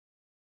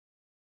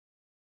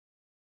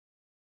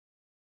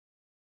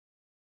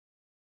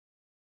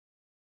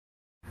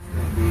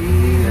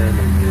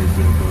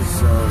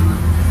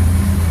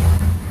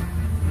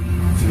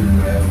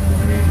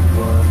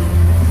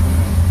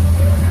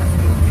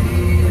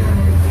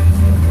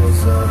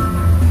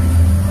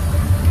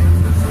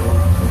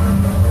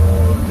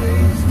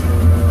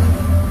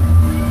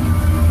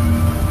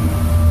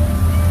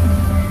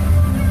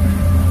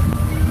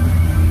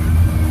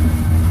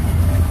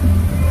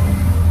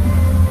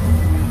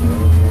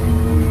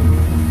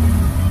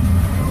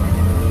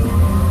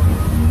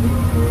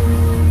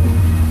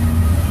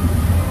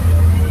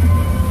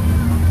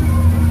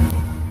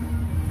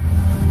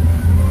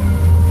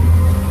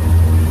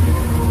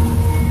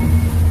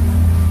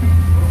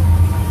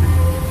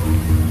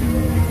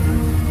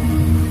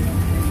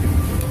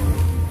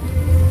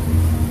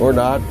Or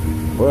not.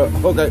 Well,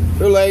 okay,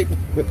 too late.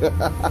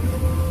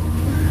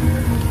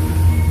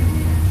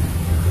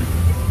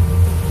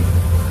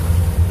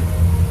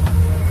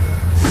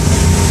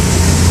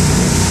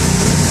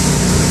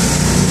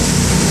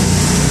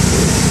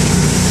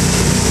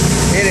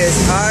 It is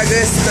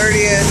August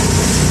 30th.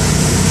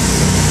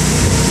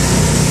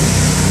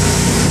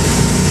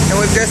 And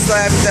we've just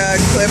left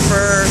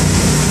Clipper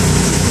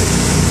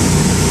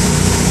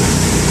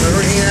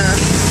Marina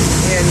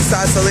in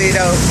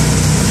Sausalito.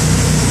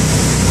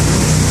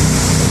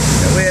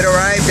 That we had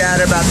arrived at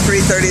about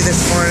 3:30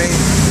 this morning.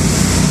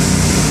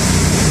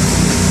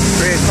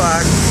 3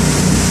 o'clock.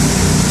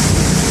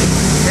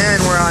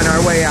 And we're on our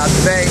way out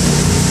the bay.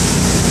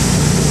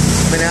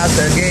 Coming out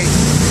the gate.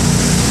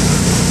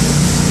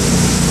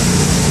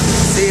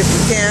 See if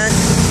we can't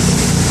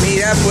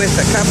meet up with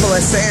a couple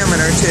of salmon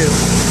or 2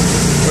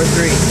 or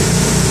 3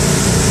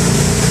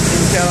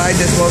 until I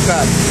just woke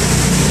up.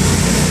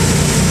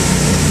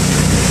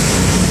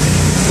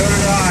 So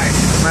did I.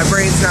 My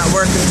brain's not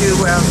working too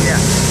well yet.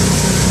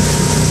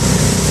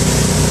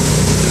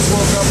 Just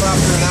woke up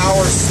after an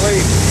hour's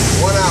sleep.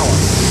 1 hour.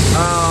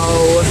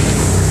 Oh.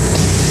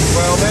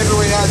 Well, maybe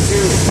we had 2.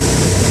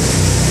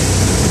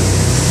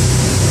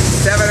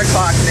 7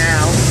 o'clock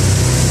now.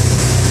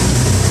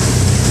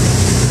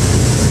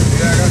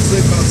 Yeah, I got to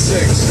sleep about 6.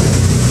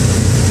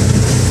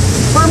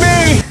 For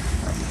me!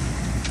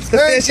 The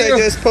fish I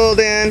just pulled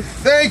in.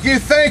 Thank you,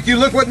 thank you.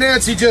 Look what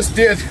Nancy just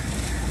did.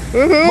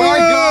 Woohoo! My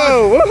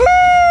God! Woohoo!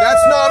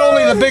 That's not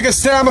only the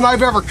biggest salmon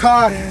I've ever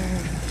caught.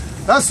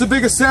 That's the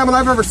biggest salmon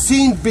I've ever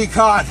seen be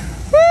caught.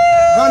 Woo!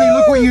 Honey,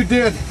 look what you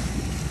did.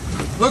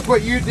 Look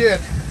what you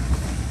did.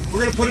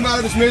 We're going to put him out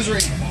of his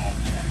misery.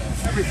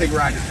 Everything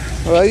right.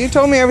 Well, you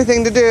told me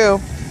everything to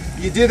do.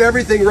 You did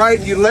everything right,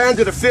 and you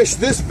landed a fish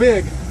this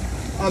big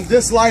on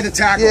this light of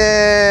tackle.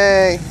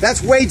 Yay!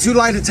 That's way too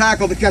light a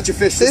tackle to catch a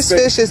fish this big.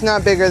 This fish is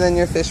not bigger than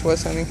your fish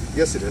was, honey.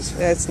 Yes, it is.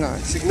 It's not.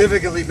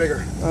 Significantly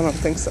bigger. I don't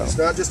think so. It's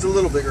not just a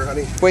little bigger,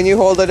 honey. When you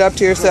hold it up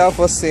to yourself,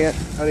 we'll see it.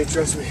 Honey,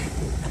 trust me.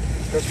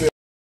 Trust me.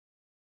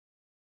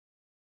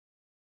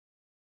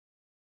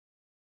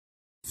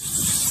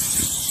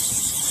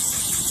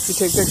 You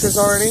take pictures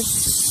already?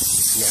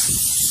 Yeah.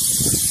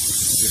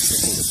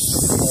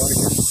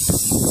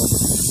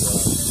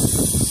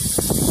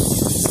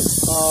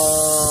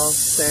 Oh,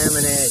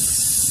 salmon eggs.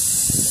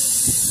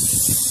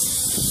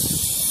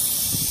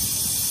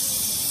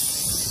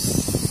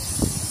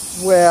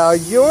 Well,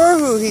 you're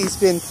who he's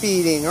been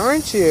feeding,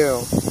 aren't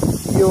you?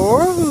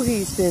 You're who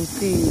he's been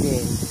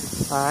feeding.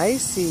 I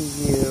see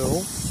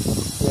you.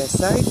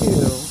 Yes, I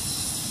do.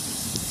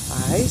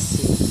 I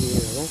see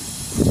you.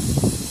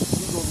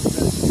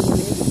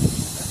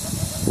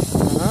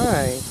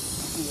 Alright.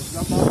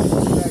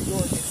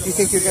 You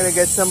think you're going to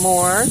get some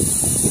more?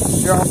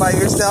 You're all by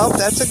yourself?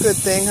 That's a good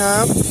thing,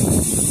 huh?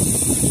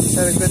 Is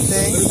that a good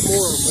thing? There's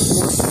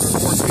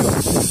more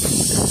skills.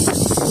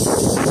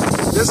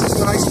 This is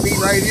nice meat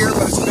right here,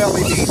 but it's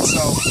belly meat,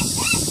 so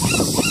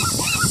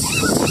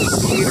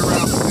it's meat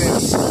around the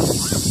fins.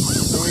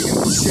 So we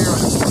can share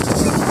it.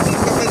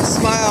 Give it a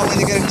smile when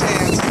you get a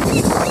chance.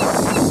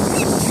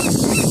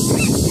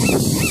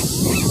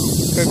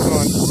 Good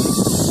one.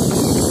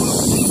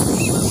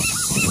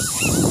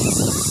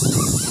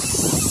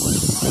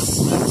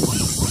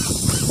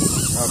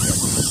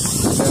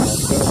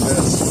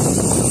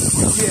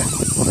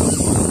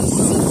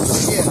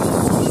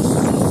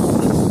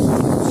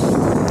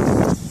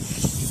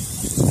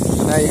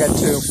 Now you got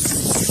 2.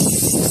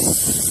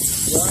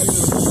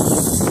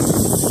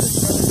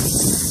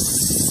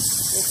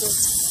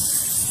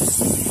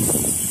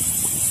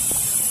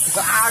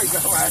 Ah, you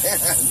got my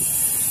hand.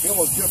 He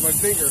almost cut my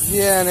finger.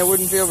 Yeah, and it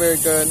wouldn't feel very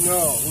good.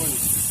 No, it wouldn't.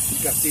 He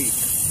got deep.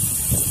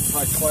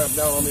 Probably clamped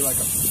down on me like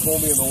a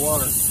foamy in the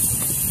water.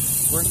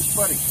 Where's his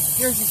buddy?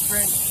 Here's his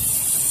friend.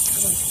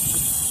 Come on.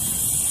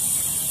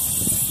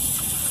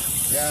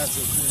 That's a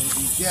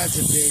baby. That's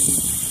a baby.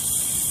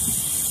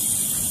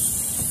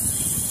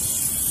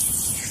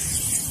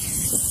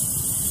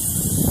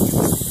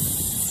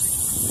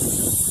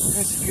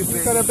 That's a good baby.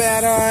 He's got a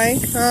bad eye.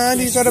 Huh?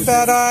 He's got a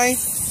bad eye.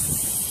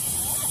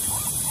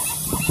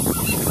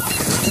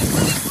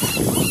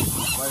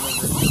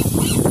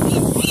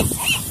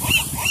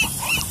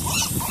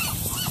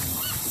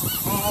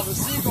 Oh, the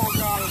seagull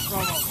got us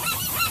from him.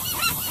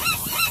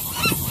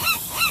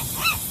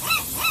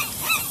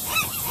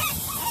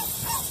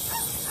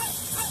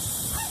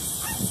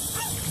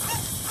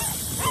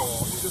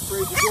 Oh, he's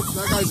afraid to get,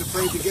 that guy's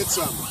afraid to get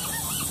some.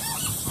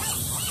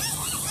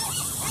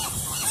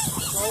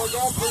 That's all I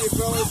got for you,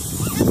 fellas.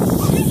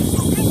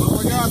 That's all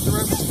I got. The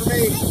rest is for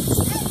me.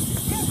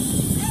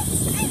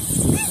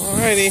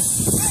 Alrighty.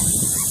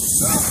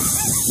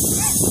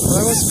 Well,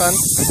 that was fun.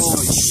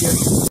 Holy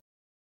shit.